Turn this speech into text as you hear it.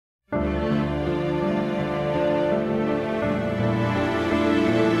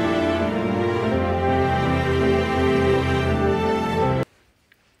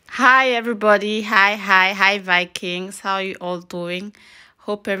Hi everybody. Hi Vikings. How are you all doing?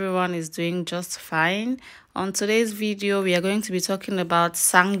 Hope everyone is doing just fine. On today's video, we are going to be talking about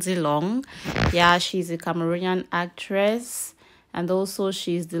Nsang Dilong. Yeah, she's a Cameroonian actress, and also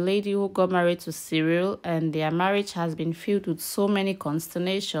she's the lady who got married to Cyril, and their marriage has been filled with so many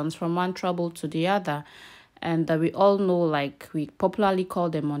consternations from one trouble to the other. And we all know, like we popularly call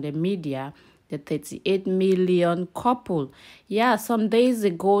them on the media, the 38 million couple. Yeah, some days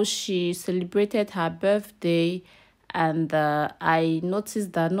ago she celebrated her birthday, and I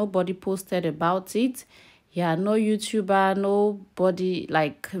noticed that nobody posted about it. Yeah, no YouTuber, nobody,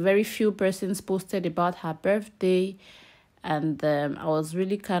 like very few persons posted about her birthday. And I was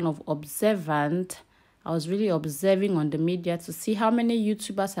really kind of observant. I was really observing on the media to see how many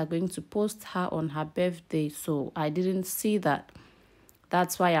YouTubers are going to post her on her birthday. So I didn't see that.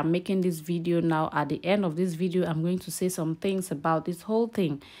 That's why I'm making this video now. At the end of this video, I'm going to say some things about this whole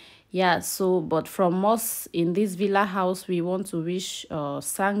thing. Yeah, so but from us in this villa house, we want to wish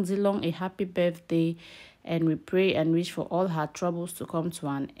Nsang Dilong a happy birthday, and we pray and wish for all her troubles to come to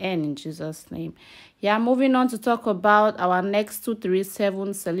an end in Jesus' name. Yeah, moving on to talk about our next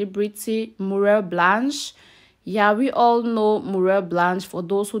 237 celebrity, Muriel Blanch. Yeah, we all know Muriel Blanch. For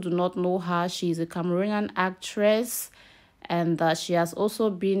those who do not know her, she is a Cameroonian actress, and she has also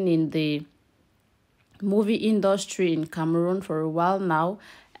been in the movie industry in Cameroon for a while now.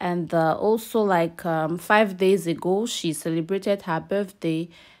 And also, like 5 days ago, she celebrated her birthday.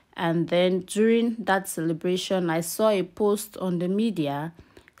 And then during that celebration, I saw a post on the media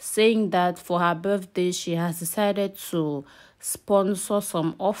saying that for her birthday, she has decided to sponsor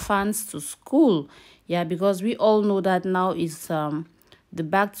some orphans to school. Yeah, because we all know that now is the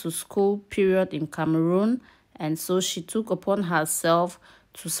back to school period in Cameroon. And so she took upon herself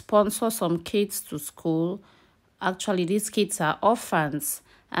to sponsor some kids to school. Actually, these kids are orphans,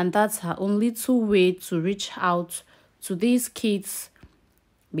 and that's her only way to reach out to these kids,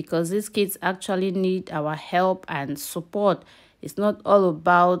 because these kids actually need our help and support. It's not all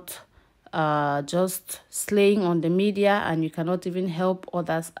about just slaying on the media, and you cannot even help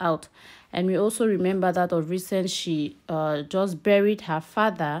others out. And we also remember that of recent she just buried her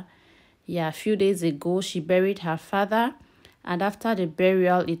father. Yeah, a few days ago she buried her father, and after the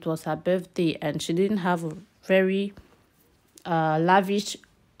burial it was her birthday, and she didn't have a very lavish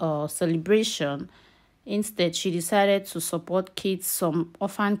celebration. Instead, she decided to support kids, some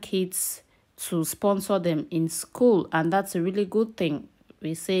orphan kids, to sponsor them in school, and that's a really good thing.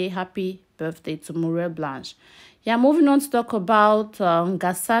 We say happy birthday to Muriel Blanch. Yeah, moving on to talk about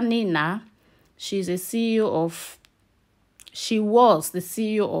Ngassa Nina. She was the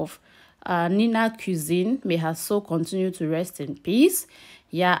CEO of Nina Cuisine. May her soul continue to rest in peace.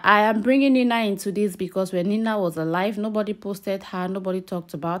 Yeah, I am bringing Nina into this because when Nina was alive, nobody posted her, nobody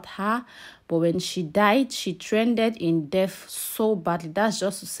talked about her. But when she died, she trended in death so badly. That's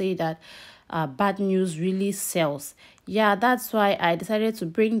just to say that bad news really sells. Yeah, that's why I decided to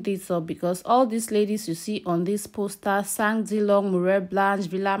bring this up, because all these ladies you see on this poster, Nsang Dilong, Muriel Blanch,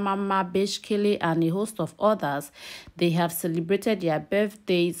 Villa Mama, Beige Kelly, and a host of others, they have celebrated their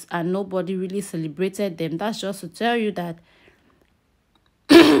birthdays and nobody really celebrated them. That's just to tell you that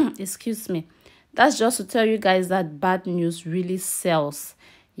excuse me, that's just to tell you guys that bad news really sells.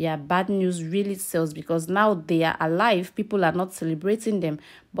 Yeah, bad news really sells, because now they are alive, people are not celebrating them.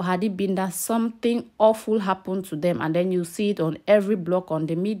 But had it been that something awful happened to them, and then you see it on every blog on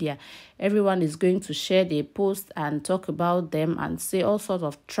the media, everyone is going to share their post and talk about them and say all sorts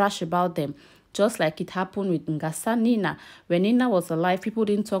of trash about them, just like it happened with Ngassa Nina. When Nina was alive, people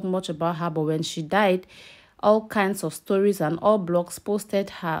didn't talk much about her, but when she died, all kinds of stories and all blogs posted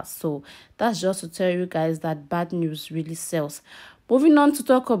her. So that's just to tell you guys that bad news really sells. Moving on to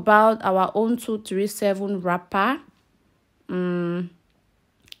talk about our own 237 rapper,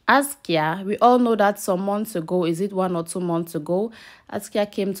 Askia. We all know that some months ago, is it 1 or 2 months ago, Askia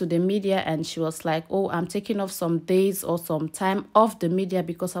came to the media and she was like, oh, I'm taking off some days or some time off the media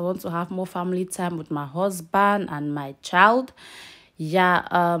because I want to have more family time with my husband and my child.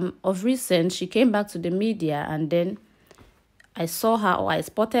 Yeah, of recent, she came back to the media, and then I saw her, or I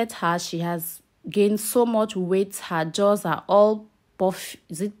spotted her. She has gained so much weight. Her jaws are all puffy.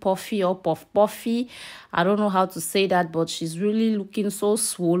 Is it puffy or puffy? I don't know how to say that, but she's really looking so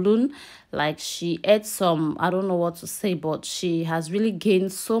swollen. Like she ate some, I don't know what to say, but she has really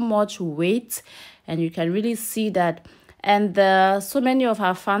gained so much weight, and you can really see that. And so many of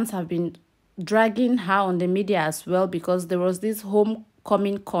her fans have been dragging her on the media as well, because there was this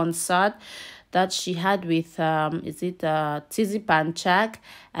homecoming concert that she had with is it Tizzy Panchak,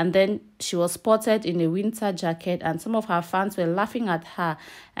 and then she was spotted in a winter jacket, and some of her fans were laughing at her,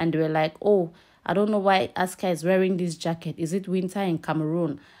 and they were like, oh, I don't know why Askia is wearing this jacket. Is it winter in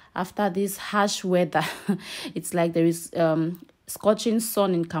Cameroon? After this harsh weather, it's like there is scorching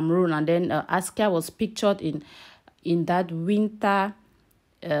sun in Cameroon, and then Askia was pictured in that winter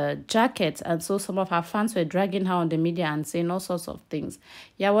jacket, and so some of her fans were dragging her on the media and saying all sorts of things.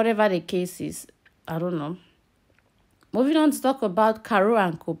 Yeah, whatever the case is, I don't know. Moving on to talk about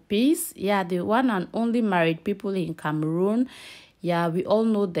caro&capees. Yeah, the one and only married people in Cameroon. Yeah, we all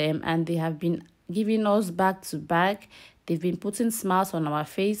know them, and they have been giving us back to back. They've been putting smiles on our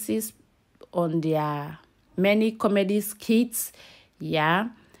faces on their many comedy skits. Yeah.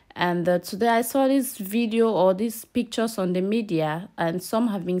 And today I saw this video or these pictures on the media, and some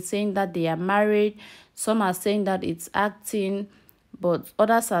have been saying that they are married. Some are saying that it's acting, but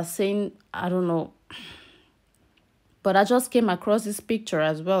others are saying, I don't know. But I just came across this picture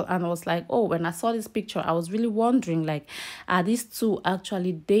as well, and I was like, oh, when I saw this picture, I was really wondering, like, are these two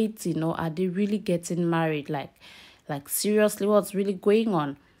actually dating, or are they really getting married? Like seriously, what's really going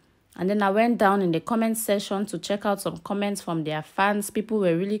on? And then I went down in the comment section to check out some comments from their fans. People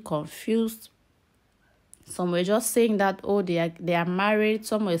were really confused. Some were just saying that, oh, they are married.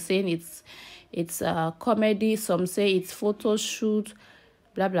 Some were saying it's a comedy. Some say it's photo shoot,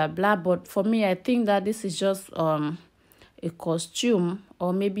 blah blah blah. But for me, I think that this is just a costume,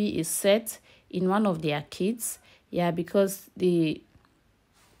 or maybe a set in one of their kids. Yeah, because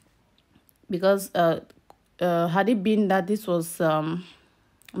had it been that this was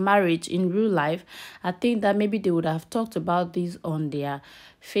marriage in real life, I think that maybe they would have talked about this on their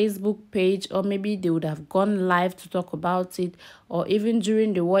Facebook page, or maybe they would have gone live to talk about it, or even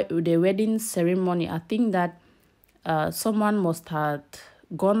during the wedding ceremony. I think that someone must have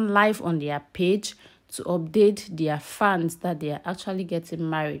gone live on their page to update their fans that they are actually getting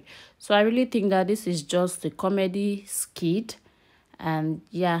married. So I really think that this is just a comedy skit, and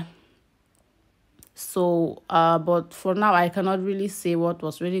yeah. So but for now I cannot really say what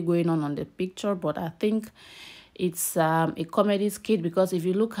was really going on the picture, but I think it's a comedy skit, because if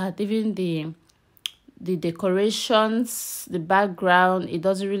you look at even the decorations, the background, it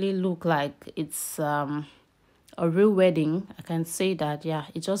doesn't really look like it's a real wedding. I can say that. Yeah,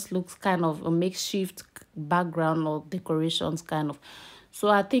 it just looks kind of a makeshift background or decorations kind of. So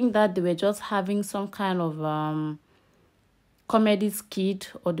I think that they were just having some kind of comedy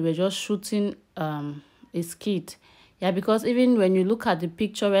skit, or they were just shooting a skit. Yeah, because even when you look at the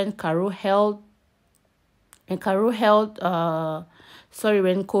picture when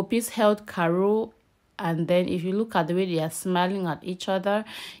when Capees held Caro, and then if you look at the way they are smiling at each other,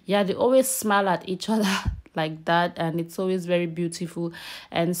 yeah, they always smile at each other like that, and it's always very beautiful.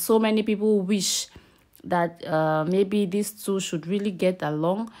 And so many people wish that maybe these two should really get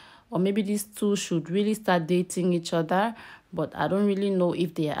along, or maybe these two should really start dating each other. But I don't really know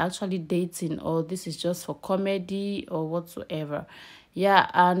if they are actually dating, or this is just for comedy or whatsoever. Yeah,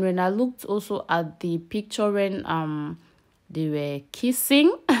 and when I looked also at the picture when they were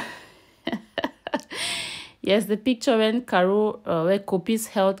kissing, yes, the picture when where Capees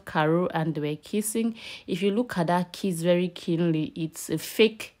held Caro and they were kissing. If you look at that kiss very keenly, it's a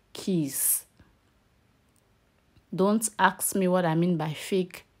fake kiss. Don't ask me what I mean by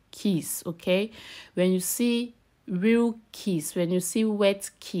fake kiss, okay? When you see real kiss, when you see wet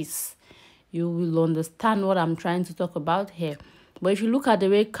kiss, you will understand what I'm trying to talk about here. But if you look at the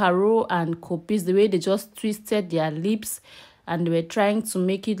way Caro and Capees, the way they just twisted their lips and they were trying to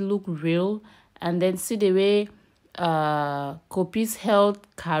make it look real, and then see the way Capees held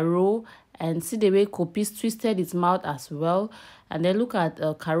Caro, and see the way Capees twisted his mouth as well, and then look at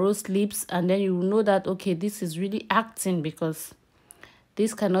Caro's lips, and then you will know that, okay, this is really acting, because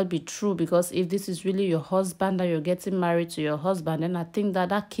this cannot be true. Because if this is really your husband, that you're getting married to your husband, then I think that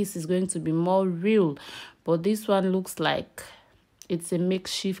that kiss is going to be more real. But this one looks like it's a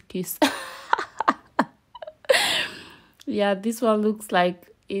makeshift kiss. Yeah, this one looks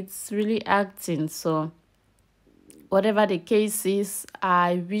like it's really acting. So whatever the case is,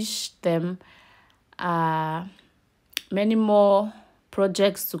 I wish them many more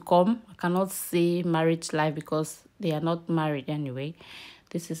projects to come. I cannot say marriage life because they are not married anyway.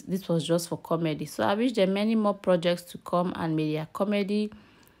 This was just for comedy. So I wish them many more projects to come, and may their comedy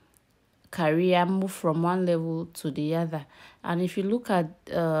career move from one level to the other. And if you look at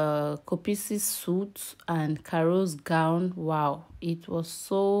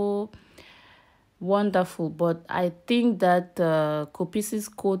wonderful. But I think that Copees'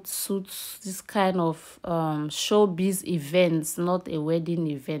 coat suits this kind of showbiz events, not a wedding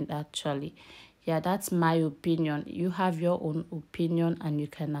event actually. Yeah, that's my opinion. You have your own opinion, and you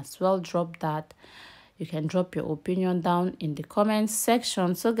can as well drop that. You can drop your opinion down in the comments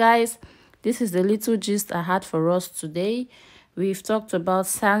section. So guys, this is the little gist I had for us today. We've talked about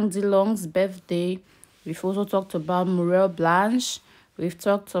Nsang Dilong's birthday. We've also talked about Muriel Blanch. We've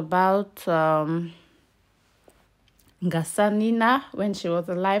talked about Ngassa Nina. When she was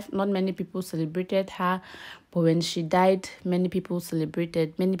alive, not many people celebrated her, but when she died, many people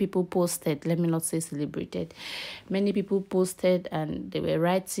celebrated. Many people posted. Let me not say celebrated. Many people posted, and they were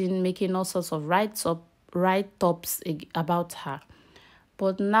writing, making all sorts of write-ups about her.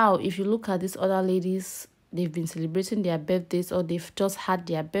 But now, if you look at these other ladies, they've been celebrating their birthdays, or they've just had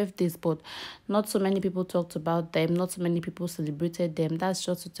their birthdays, but not so many people talked about them, not so many people celebrated them. That's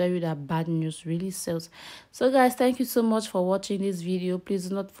just to tell you that bad news really sells. So guys, thank you so much for watching this video. Please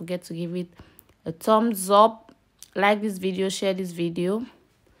do not forget to give it a thumbs up, like this video, share this video,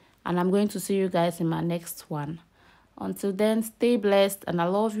 and I'm going to see you guys in my next one. Until then, stay blessed, and I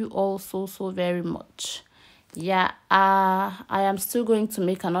love you all so very much. Yeah, I am still going to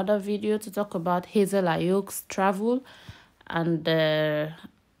make another video to talk about Hazel Ayoke's travel and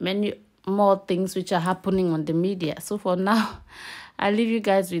many more things which are happening on the media. So for now, I'll leave you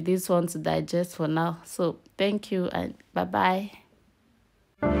guys with this one to digest for now. So thank you, and bye bye.